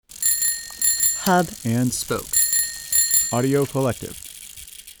Hub, and Spoke. Audio Collective.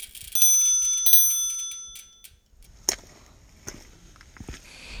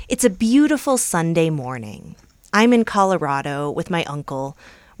 It's a beautiful Sunday morning. I'm in Colorado with my uncle.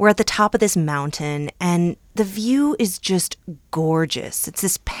 We're at the top of this mountain, and the view is just gorgeous. It's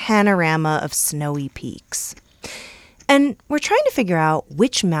this panorama of snowy peaks. And we're trying to figure out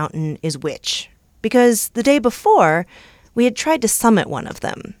which mountain is which, because the day before, we had tried to summit one of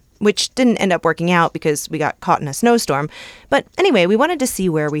them, which didn't end up working out because we got caught in a snowstorm. But anyway, we wanted to see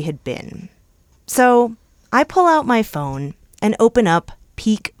where we had been. So I pull out my phone and open up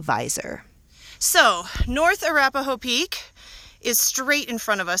Peak Visor. So, North Arapahoe Peak is straight in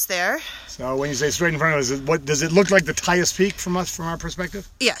front of us there. So when you say straight in front of us, what does it look like the highest peak from our perspective?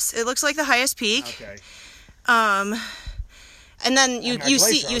 Yes, it looks like the highest peak. Okay. And then you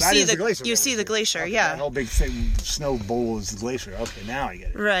see the glacier, okay, yeah. That whole big thing, snow bowl is the glacier. Okay, now I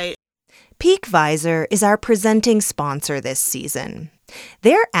get it. Right. Peak Visor is our presenting sponsor this season.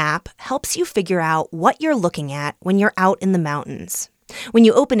 Their app helps you figure out what you're looking at when you're out in the mountains. When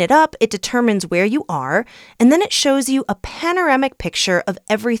you open it up, it determines where you are, and then it shows you a panoramic picture of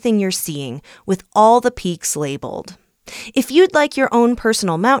everything you're seeing with all the peaks labeled. If you'd like your own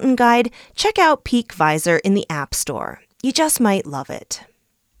personal mountain guide, check out Peak Visor in the App Store. You just might love it.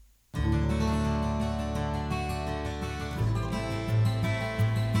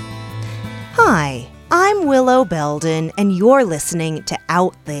 Hi, I'm Willow Belden, and you're listening to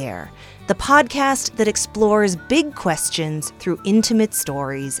Out There, the podcast that explores big questions through intimate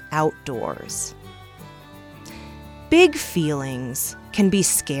stories outdoors. Big feelings can be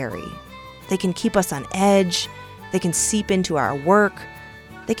scary. They can keep us on edge. They can seep into our work.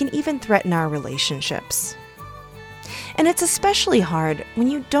 They can even threaten our relationships. And it's especially hard when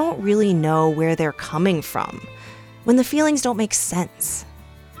you don't really know where they're coming from, when the feelings don't make sense.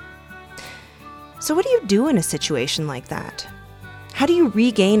 So what do you do in a situation like that? How do you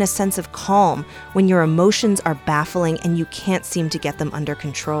regain a sense of calm when your emotions are baffling and you can't seem to get them under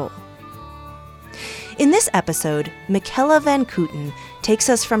control? In this episode, Michaela Van Kooten takes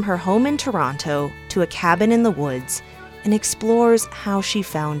us from her home in Toronto to a cabin in the woods and explores how she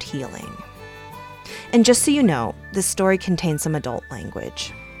found healing. And just so you know, this story contains some adult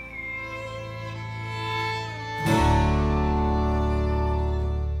language.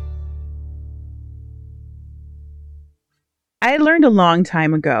 I learned a long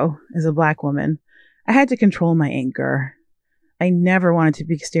time ago, as a Black woman, I had to control my anger. I never wanted to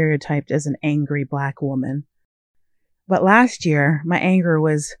be stereotyped as an angry Black woman. But last year, my anger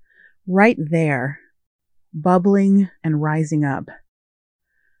was right there, bubbling and rising up.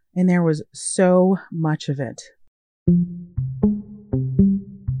 And there was so much of it.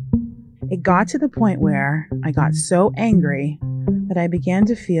 It got to the point where I got so angry that I began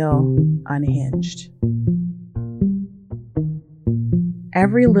to feel unhinged.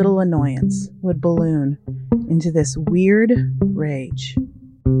 Every little annoyance would balloon into this weird rage.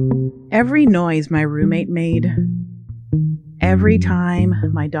 Every noise my roommate made, every time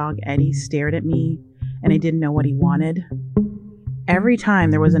my dog Eddie stared at me and I didn't know what he wanted, every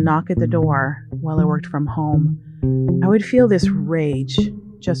time there was a knock at the door while I worked from home, I would feel this rage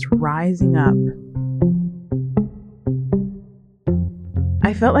just rising up.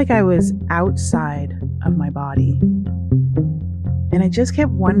 I felt like I was outside of my body. And I just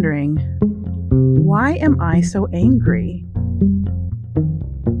kept wondering, why am I so angry?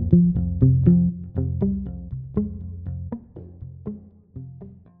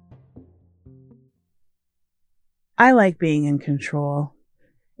 I like being in control.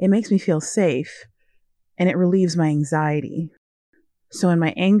 It makes me feel safe, and it relieves my anxiety. So when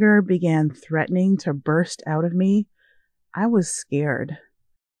my anger began threatening to burst out of me, I was scared.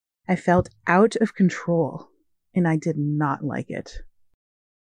 I felt out of control. And I did not like it.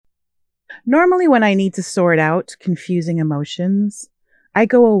 Normally, when I need to sort out confusing emotions, I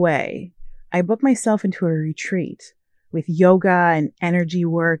go away. I book myself into a retreat with yoga and energy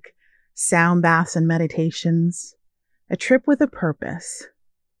work, sound baths and meditations, a trip with a purpose.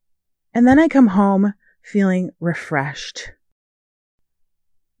 And then I come home feeling refreshed.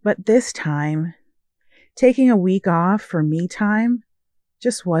 But this time, taking a week off for me time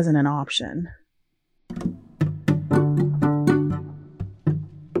just wasn't an option.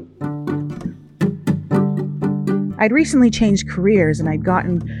 I'd recently changed careers and I'd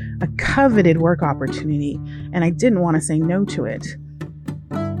gotten a coveted work opportunity, and I didn't want to say no to it.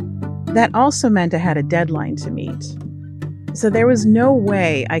 That also meant I had a deadline to meet. So there was no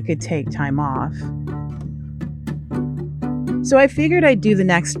way I could take time off. So I figured I'd do the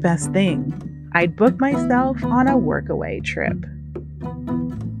next best thing. I'd book myself on a workaway trip.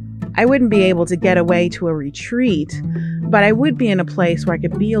 I wouldn't be able to get away to a retreat, but I would be in a place where I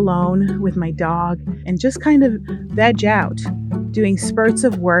could be alone with my dog and just kind of veg out, doing spurts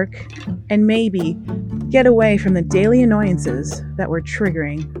of work, and maybe get away from the daily annoyances that were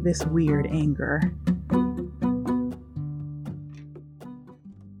triggering this weird anger.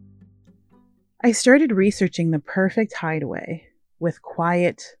 I started researching the perfect hideaway with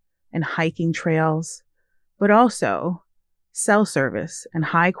quiet and hiking trails, but also cell service and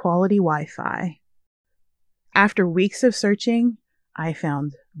high-quality Wi-Fi. After weeks of searching, I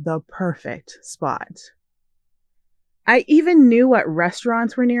found the perfect spot. I even knew what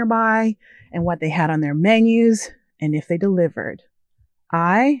restaurants were nearby and what they had on their menus and if they delivered.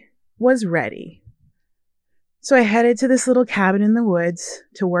 I was ready. So I headed to this little cabin in the woods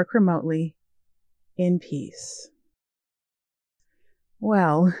to work remotely in peace.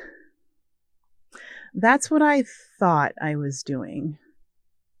 Well, that's what I thought I was doing.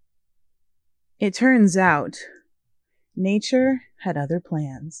 It turns out, nature had other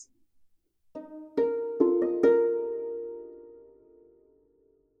plans.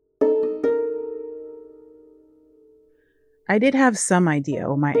 I did have some idea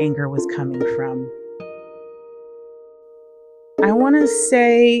where my anger was coming from. I want to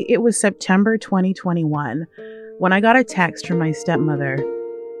say it was September 2021 when I got a text from my stepmother.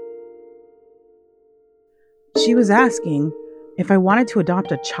 She was asking if I wanted to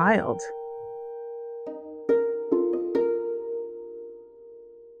adopt a child.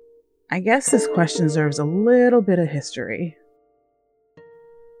 I guess this question deserves a little bit of history.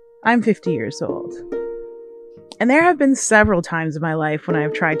 I'm 50 years old, and there have been several times in my life when I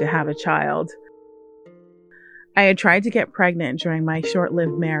have tried to have a child. I had tried to get pregnant during my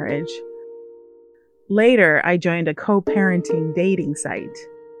short-lived marriage. Later, I joined a co-parenting dating site.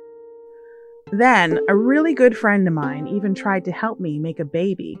 Then, a really good friend of mine even tried to help me make a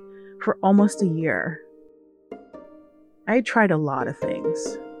baby for almost a year. I had tried a lot of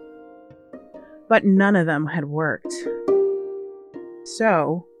things, but none of them had worked.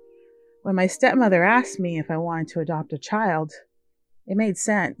 So, when my stepmother asked me if I wanted to adopt a child, it made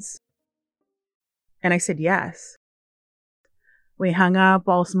sense. And I said yes. We hung up,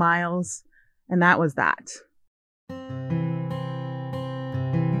 all smiles, and that was that.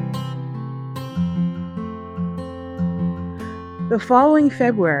 The following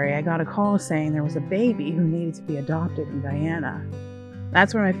February, I got a call saying there was a baby who needed to be adopted in Guyana.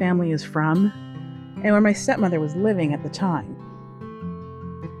 That's where my family is from, and where my stepmother was living at the time.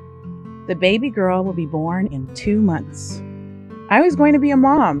 The baby girl will be born in 2 months. I was going to be a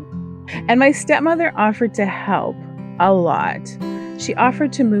mom, and my stepmother offered to help a lot. She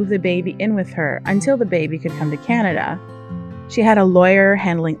offered to move the baby in with her until the baby could come to Canada. She had a lawyer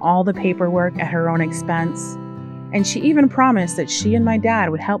handling all the paperwork at her own expense, and she even promised that she and my dad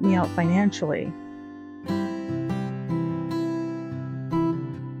would help me out financially.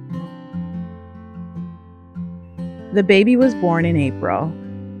 The baby was born in April.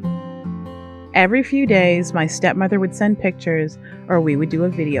 Every few days, my stepmother would send pictures or we would do a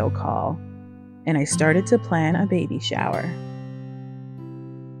video call, and I started to plan a baby shower.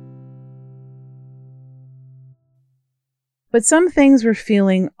 But some things were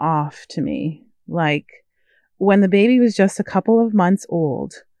feeling off to me, like when the baby was just a couple of months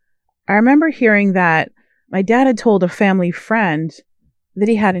old. I remember hearing that my dad had told a family friend that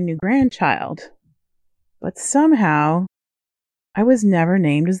he had a new grandchild, but somehow I was never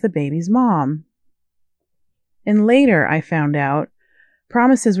named as the baby's mom. And later I found out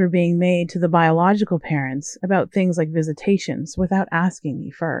promises were being made to the biological parents about things like visitations without asking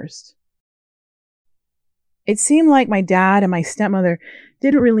me first. It seemed like my dad and my stepmother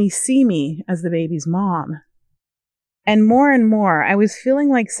didn't really see me as the baby's mom. And more, I was feeling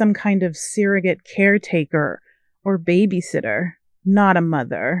like some kind of surrogate caretaker or babysitter, not a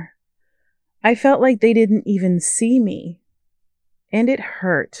mother. I felt like they didn't even see me, and it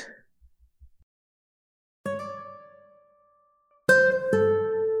hurt.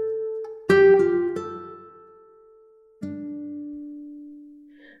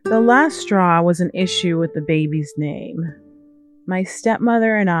 The last straw was an issue with the baby's name. My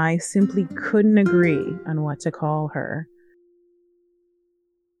stepmother and I simply couldn't agree on what to call her.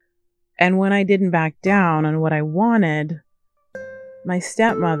 And when I didn't back down on what I wanted, my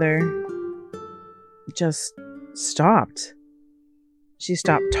stepmother just stopped. She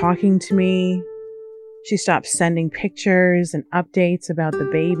stopped talking to me. She stopped sending pictures and updates about the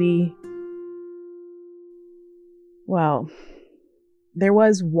baby. Well, there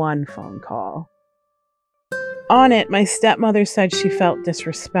was one phone call. On it, my stepmother said she felt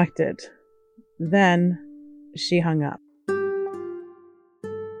disrespected. Then she hung up.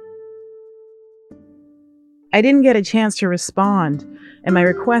 I didn't get a chance to respond, and my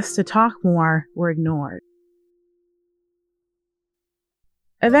requests to talk more were ignored.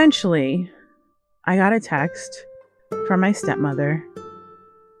 Eventually, I got a text from my stepmother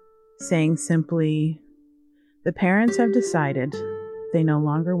saying simply, "The parents have decided they no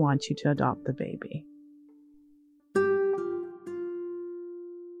longer want you to adopt the baby."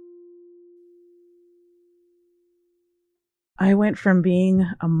 I went from being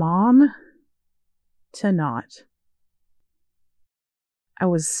a mom to not. I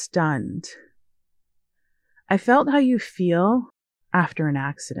was stunned. I felt how you feel after an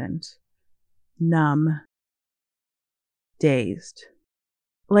accident. Numb. Dazed.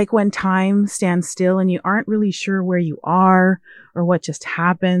 Like when time stands still and you aren't really sure where you are or what just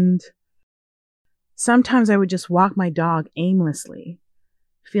happened. Sometimes I would just walk my dog aimlessly,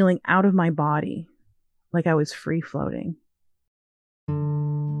 feeling out of my body, like I was free floating.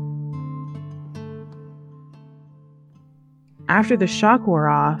 After the shock wore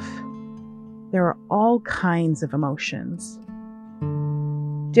off, there were all kinds of emotions.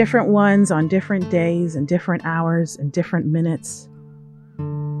 Different ones on different days and different hours and different minutes.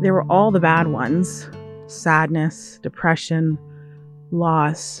 There were all the bad ones: sadness, depression,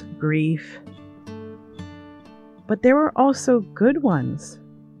 loss, grief. But there were also good ones.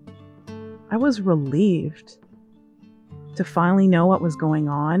 I was relieved to finally know what was going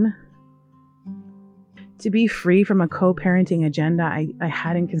on, to be free from a co-parenting agenda I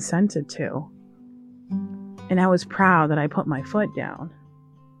hadn't consented to. And I was proud that I put my foot down.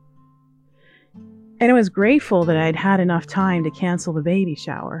 And I was grateful that I'd had enough time to cancel the baby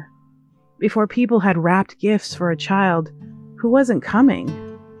shower before people had wrapped gifts for a child who wasn't coming.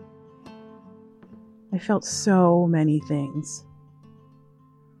 I felt so many things.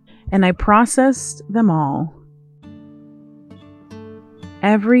 And I processed them all.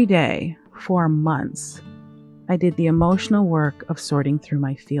 Every day for months, I did the emotional work of sorting through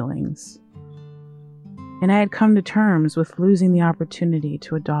my feelings. And I had come to terms with losing the opportunity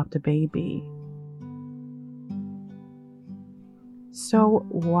to adopt a baby. So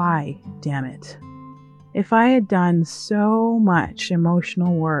why, damn it? If I had done so much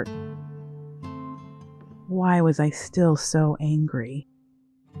emotional work, why was I still so angry?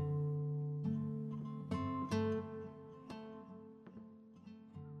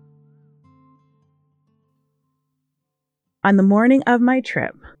 On the morning of my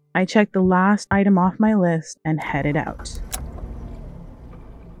trip, I checked the last item off my list and headed out.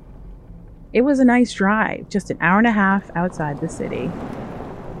 It was a nice drive, just an hour and a half outside the city.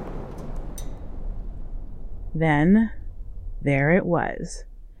 Then, there it was,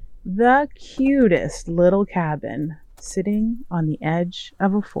 the cutest little cabin sitting on the edge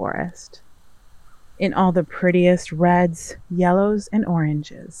of a forest, in all the prettiest reds, yellows, and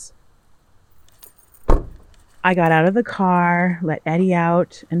oranges. I got out of the car, let Eddie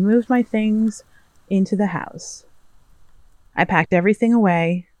out, and moved my things into the house. I packed everything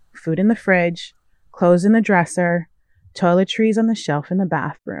away, food in the fridge, clothes in the dresser, toiletries on the shelf in the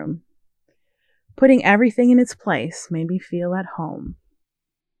bathroom. Putting everything in its place made me feel at home.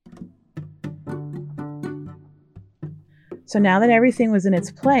 So now that everything was in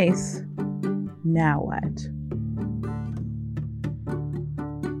its place, now what?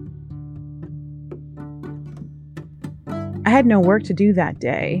 I had no work to do that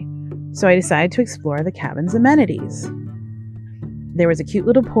day, so I decided to explore the cabin's amenities. There was a cute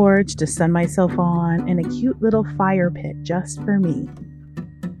little porch to sun myself on and a cute little fire pit just for me.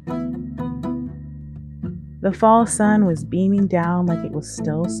 The fall sun was beaming down like it was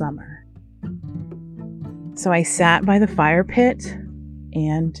still summer. So I sat by the fire pit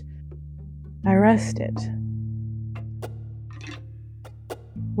and I rested.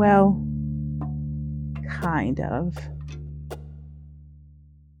 Well, kind of.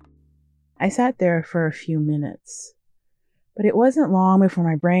 I sat there for a few minutes, but it wasn't long before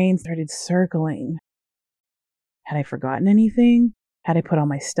my brain started circling. Had I forgotten anything? Had I put all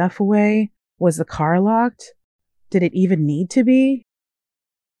my stuff away? Was the car locked? Did it even need to be?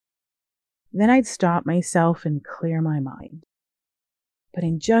 Then I'd stop myself and clear my mind. But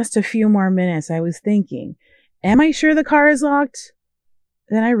in just a few more minutes, I was thinking, am I sure the car is locked?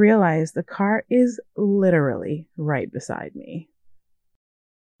 Then I realized the car is literally right beside me.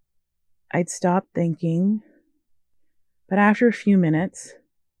 I'd stop thinking, but after a few minutes,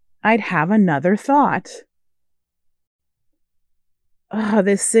 I'd have another thought. Oh,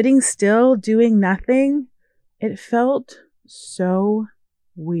 this sitting still, doing nothing, it felt so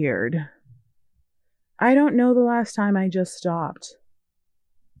weird. I don't know the last time I just stopped.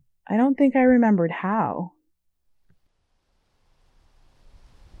 I don't think I remembered how.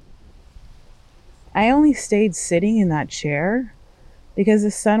 I only stayed sitting in that chair because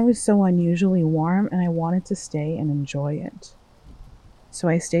the sun was so unusually warm and I wanted to stay and enjoy it. So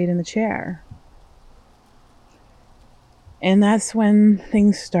I stayed in the chair. And that's when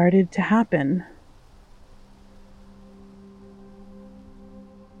things started to happen.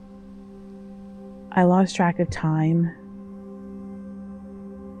 I lost track of time.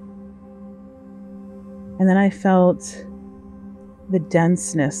 And then I felt the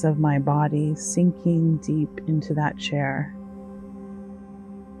denseness of my body sinking deep into that chair.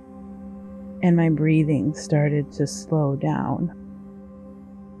 And my breathing started to slow down.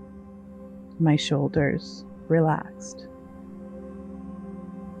 My shoulders relaxed.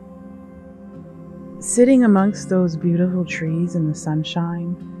 Sitting amongst those beautiful trees in the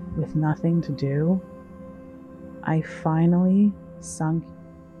sunshine with nothing to do, I finally sunk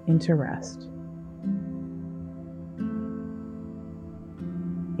into rest.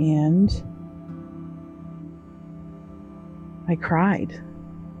 And I cried.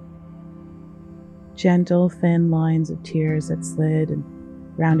 Gentle, thin lines of tears that slid and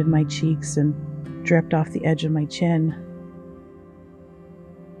rounded my cheeks and dripped off the edge of my chin.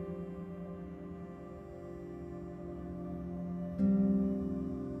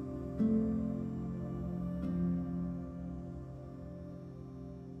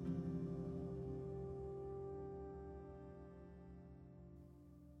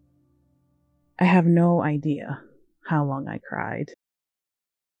 I have no idea how long I cried.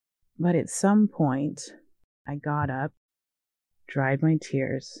 But at some point, I got up, dried my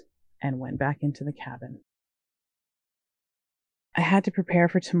tears, and went back into the cabin. I had to prepare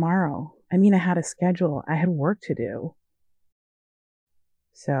for tomorrow. I had a schedule. I had work to do.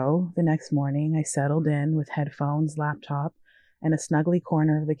 So the next morning, I settled in with headphones, laptop, and a snuggly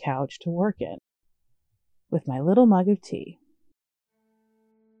corner of the couch to work in, with my little mug of tea.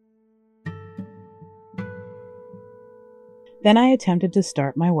 Then I attempted to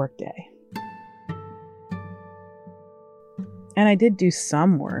start my workday. And I did do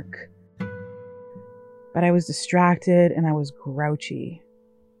some work, but I was distracted and I was grouchy.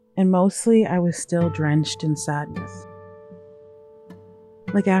 And mostly I was still drenched in sadness.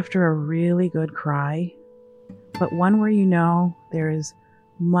 Like after a really good cry, but one where there is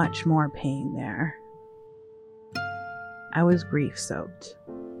much more pain there. I was grief-soaked.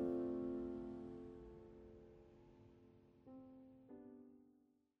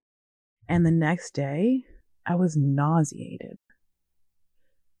 And the next day, I was nauseated.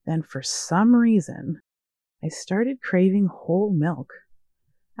 Then for some reason, I started craving whole milk.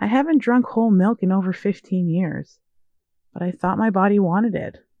 I haven't drunk whole milk in over 15 years, but I thought my body wanted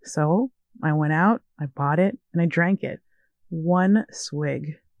it. So I went out, I bought it, and I drank it. One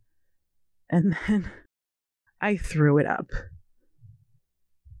swig. And then I threw it up.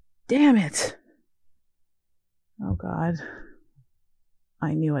 Damn it. Oh God.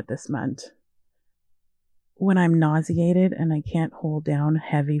 I knew what this meant. When I'm nauseated and I can't hold down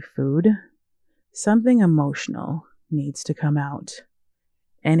heavy food, something emotional needs to come out.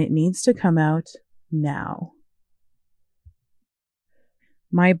 And it needs to come out now.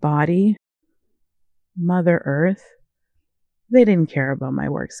 My body, Mother Earth, they didn't care about my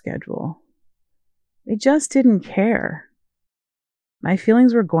work schedule. They just didn't care. My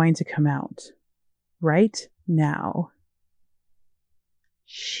feelings were going to come out. Right now.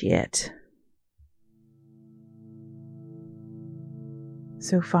 Shit.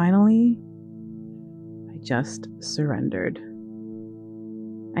 So finally, I just surrendered.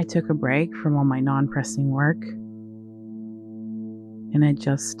 I took a break from all my non-pressing work, and I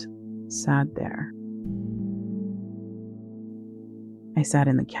just sat there. I sat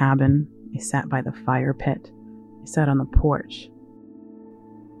in the cabin, I sat by the fire pit, I sat on the porch.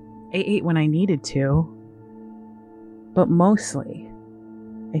 I ate when I needed to, but mostly,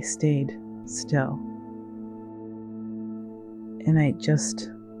 I stayed still. And I just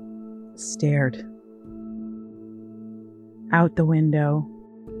stared out the window,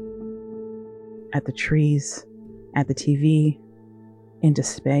 at the trees, at the TV, into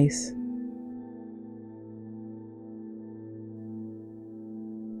space.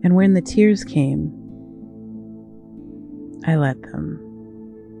 And when the tears came, I let them.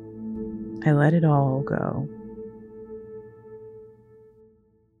 I let it all go.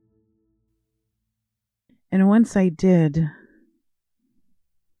 And once I did,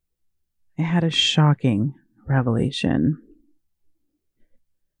 I had a shocking revelation.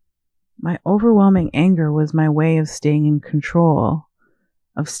 My overwhelming anger was my way of staying in control,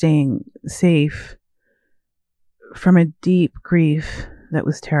 of staying safe from a deep grief that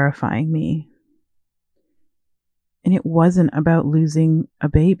was terrifying me. And it wasn't about losing a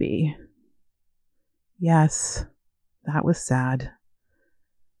baby. Yes, that was sad.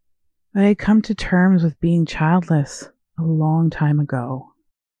 But I'd come to terms with being childless a long time ago.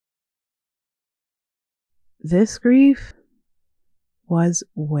 This grief was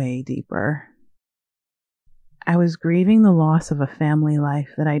way deeper. I was grieving the loss of a family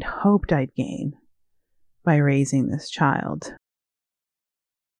life that I'd hoped I'd gain by raising this child.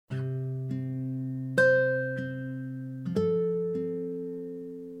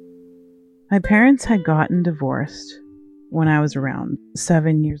 My parents had gotten divorced when I was around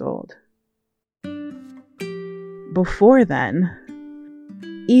 7 years old. Before then,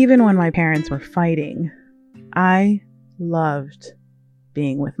 even when my parents were fighting, I loved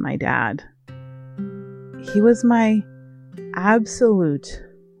being with my dad. He was my absolute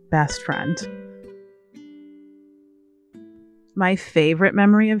best friend. My favorite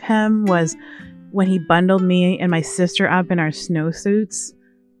memory of him was when he bundled me and my sister up in our snowsuits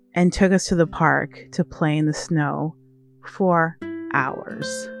and took us to the park to play in the snow for hours.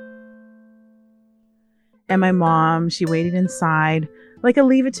 And my mom, she waited inside like a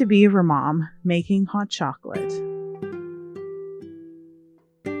Leave It to Beaver mom, making hot chocolate.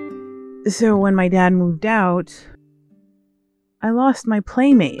 So when my dad moved out, I lost my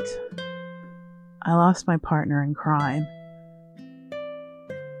playmate. I lost my partner in crime.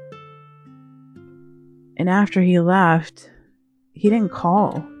 And after he left, he didn't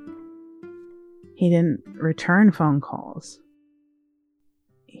call. He didn't return phone calls.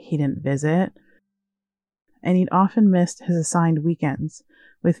 He didn't visit. And he'd often missed his assigned weekends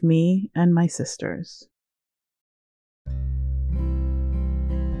with me and my sisters.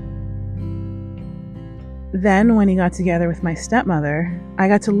 Then, when he got together with my stepmother, I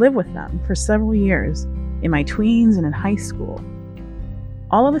got to live with them for several years, in my tweens and in high school.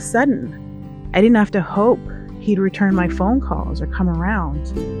 All of a sudden, I didn't have to hope he'd return my phone calls or come around.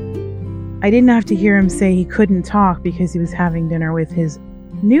 I didn't have to hear him say he couldn't talk because he was having dinner with his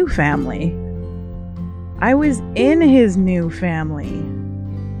new family. I was in his new family,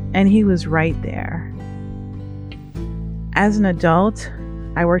 and he was right there. As an adult,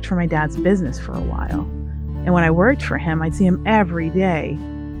 I worked for my dad's business for a while. And when I worked for him, I'd see him every day.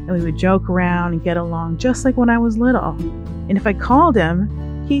 And we would joke around and get along just like when I was little. And if I called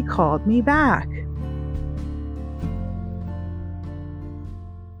him, he called me back.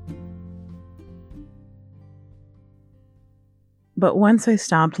 But once I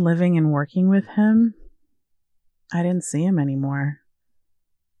stopped living and working with him, I didn't see him anymore.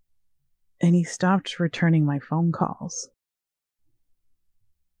 And he stopped returning my phone calls.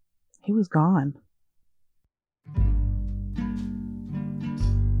 He was gone.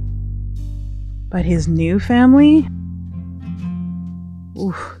 But his new family,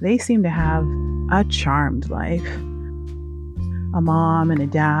 they seem to have a charmed life. A mom and a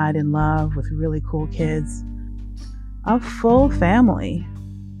dad in love with really cool kids. A full family.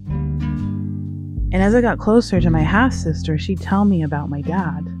 And as I got closer to my half-sister, she'd tell me about my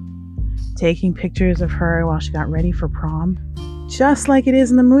dad, taking pictures of her while she got ready for prom, just like it is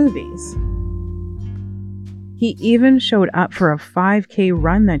in the movies. He even showed up for a 5K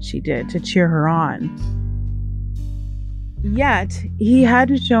run that she did to cheer her on. Yet, he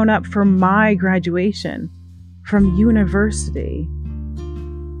hadn't shown up for my graduation from university.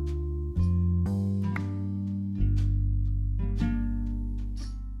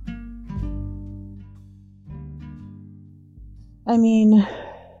 I mean,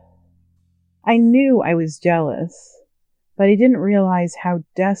 I knew I was jealous, but I didn't realize how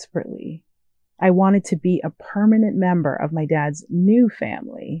desperately I wanted to be a permanent member of my dad's new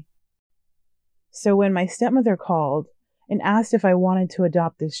family. So when my stepmother called and asked if I wanted to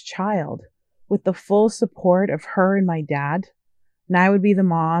adopt this child with the full support of her and my dad, and I would be the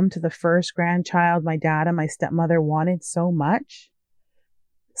mom to the first grandchild my dad and my stepmother wanted so much,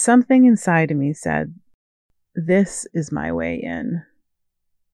 something inside of me said, this is my way in.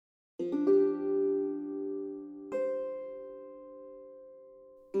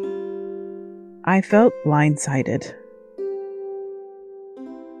 I felt blindsided.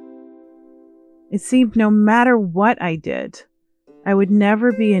 It seemed no matter what I did, I would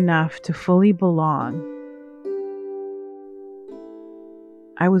never be enough to fully belong.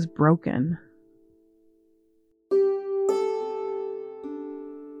 I was broken.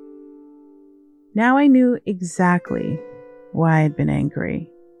 Now I knew exactly why I'd been angry.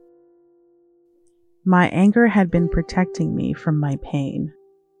 My anger had been protecting me from my pain.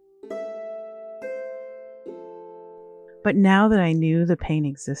 But now that I knew the pain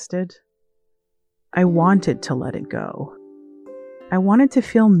existed, I wanted to let it go. I wanted to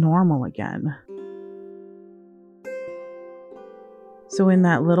feel normal again. So in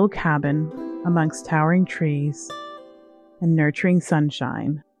that little cabin amongst towering trees and nurturing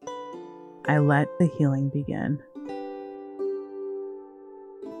sunshine, I let the healing begin.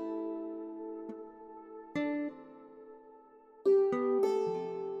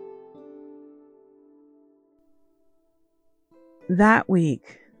 That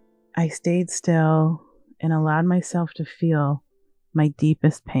week, I stayed still and allowed myself to feel my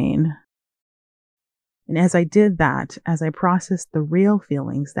deepest pain. And as I did that, as I processed the real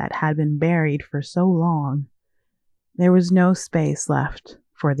feelings that had been buried for so long, there was no space left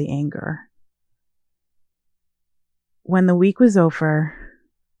for the anger. When the week was over,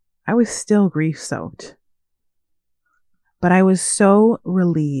 I was still grief-soaked. But I was so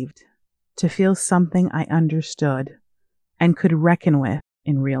relieved to feel something I understood and could reckon with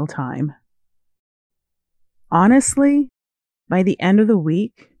in real time. Honestly, by the end of the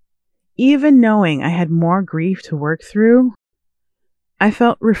week, even knowing I had more grief to work through, I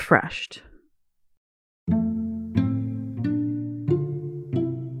felt refreshed.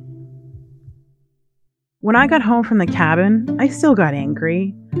 When I got home from the cabin, I still got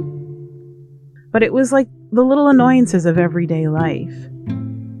angry, but it was like the little annoyances of everyday life.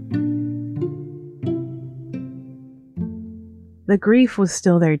 The grief was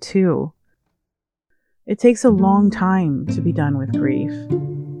still there too. It takes a long time to be done with grief.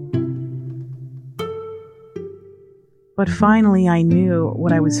 But finally I knew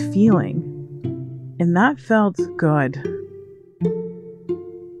what I was feeling, and that felt good.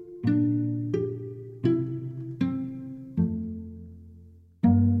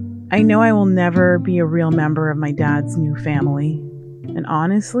 I know I will never be a real member of my dad's new family, and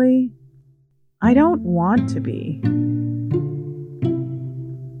honestly, I don't want to be.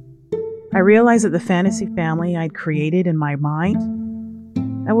 I realized that the fantasy family I'd created in my mind,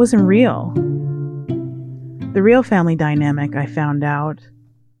 that wasn't real. The real family dynamic, I found out,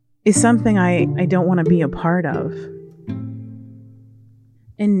 is something I don't want to be a part of.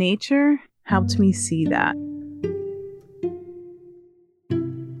 And nature helped me see that.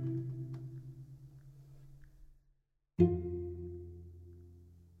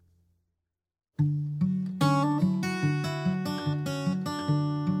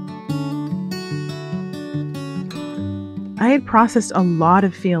 I had processed a lot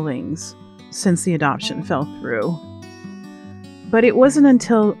of feelings since the adoption fell through. But it wasn't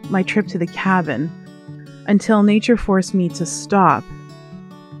until my trip to the cabin, until nature forced me to stop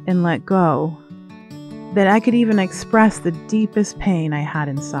and let go, that I could even express the deepest pain I had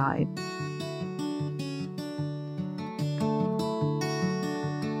inside.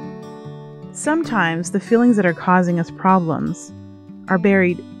 Sometimes the feelings that are causing us problems are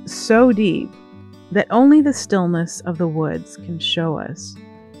buried so deep that only the stillness of the woods can show us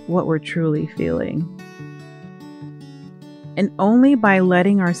what we're truly feeling. And only by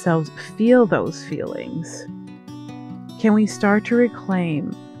letting ourselves feel those feelings can we start to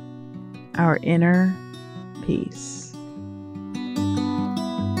reclaim our inner peace.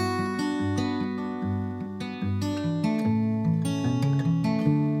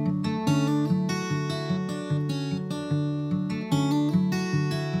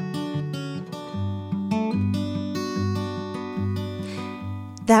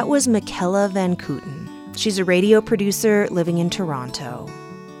 That was Michaela Van Kooten. She's a radio producer living in Toronto.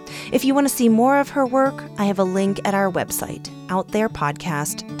 If you want to see more of her work, I have a link at our website,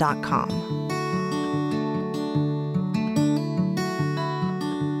 outtherepodcast.com.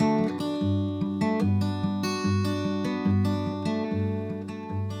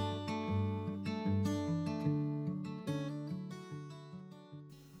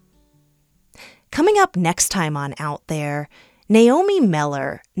 Coming up next time on Out There, Naomi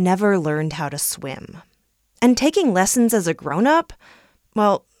Meller never learned how to swim. And taking lessons as a grown-up,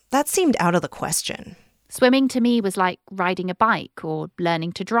 well, that seemed out of the question. Swimming to me was like riding a bike or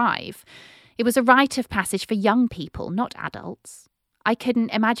learning to drive. It was a rite of passage for young people, not adults. I couldn't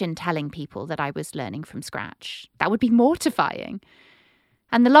imagine telling people that I was learning from scratch. That would be mortifying.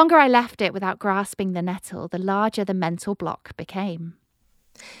 And the longer I left it without grasping the nettle, the larger the mental block became.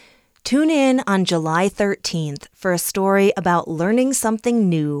 Tune in on July 13th for a story about learning something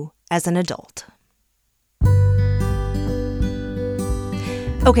new as an adult.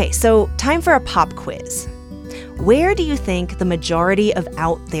 Okay, so time for a pop quiz. Where do you think the majority of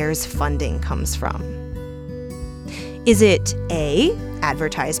Out There's funding comes from? Is it A,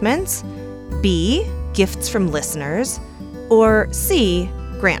 advertisements, B, gifts from listeners, or C,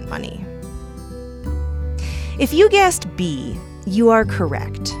 grant money? If you guessed B, you are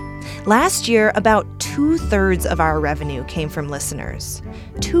correct. Last year, about 2/3 of our revenue came from listeners.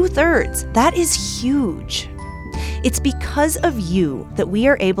 2/3, that is huge. It's because of you that we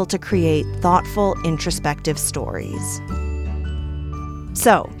are able to create thoughtful, introspective stories.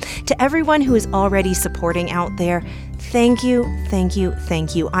 So, to everyone who is already supporting Out There, thank you, thank you,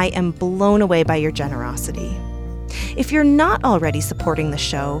 thank you. I am blown away by your generosity. If you're not already supporting the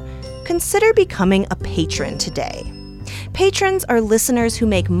show, consider becoming a patron today. Patrons are listeners who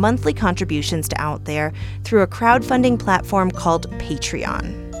make monthly contributions to Out There through a crowdfunding platform called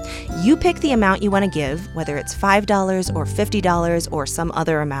Patreon. You pick the amount you want to give, whether it's $5 or $50 or some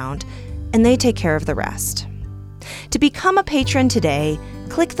other amount, and they take care of the rest. To become a patron today,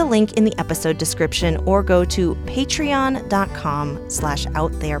 click the link in the episode description or go to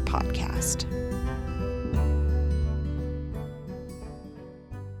patreon.com/outtherepodcast.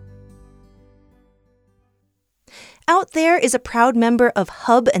 Out There is a proud member of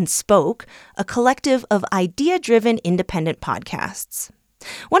Hub and Spoke, a collective of idea-driven independent podcasts.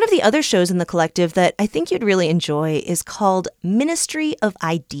 One of the other shows in the collective that I think you'd really enjoy is called Ministry of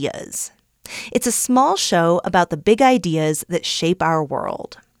Ideas. It's a small show about the big ideas that shape our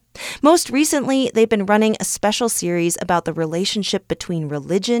world. Most recently, they've been running a special series about the relationship between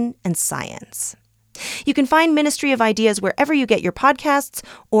religion and science. You can find Ministry of Ideas wherever you get your podcasts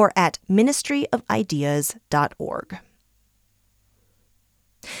or at ministryofideas.org.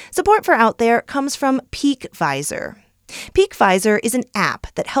 Support for Out There comes from Peak Visor. Peak Visor is an app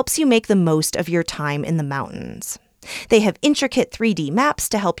that helps you make the most of your time in the mountains. They have intricate 3D maps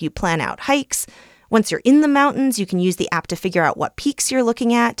to help you plan out hikes. Once you're in the mountains, you can use the app to figure out what peaks you're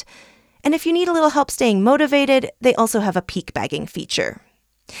looking at. And if you need a little help staying motivated, they also have a peak bagging feature.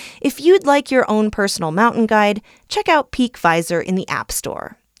 If you'd like your own personal mountain guide, check out Peak Visor in the App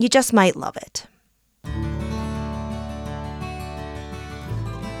Store. You just might love it.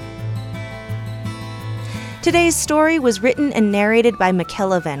 Today's story was written and narrated by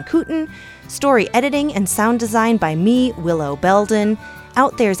Michaela Van Kooten, story editing and sound design by me, Willow Belden.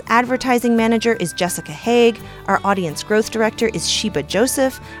 Out There's advertising manager is Jessica Haig. Our audience growth director is Sheba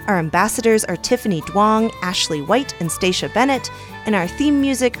Joseph. Our ambassadors are Tiffany Duong, Ashley White, and Stacia Bennett. And our theme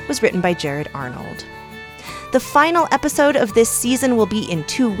music was written by Jared Arnold. The final episode of this season will be in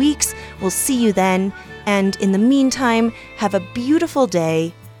 2 weeks. We'll see you then. And in the meantime, have a beautiful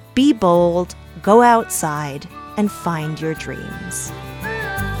day, be bold, go outside, and find your dreams.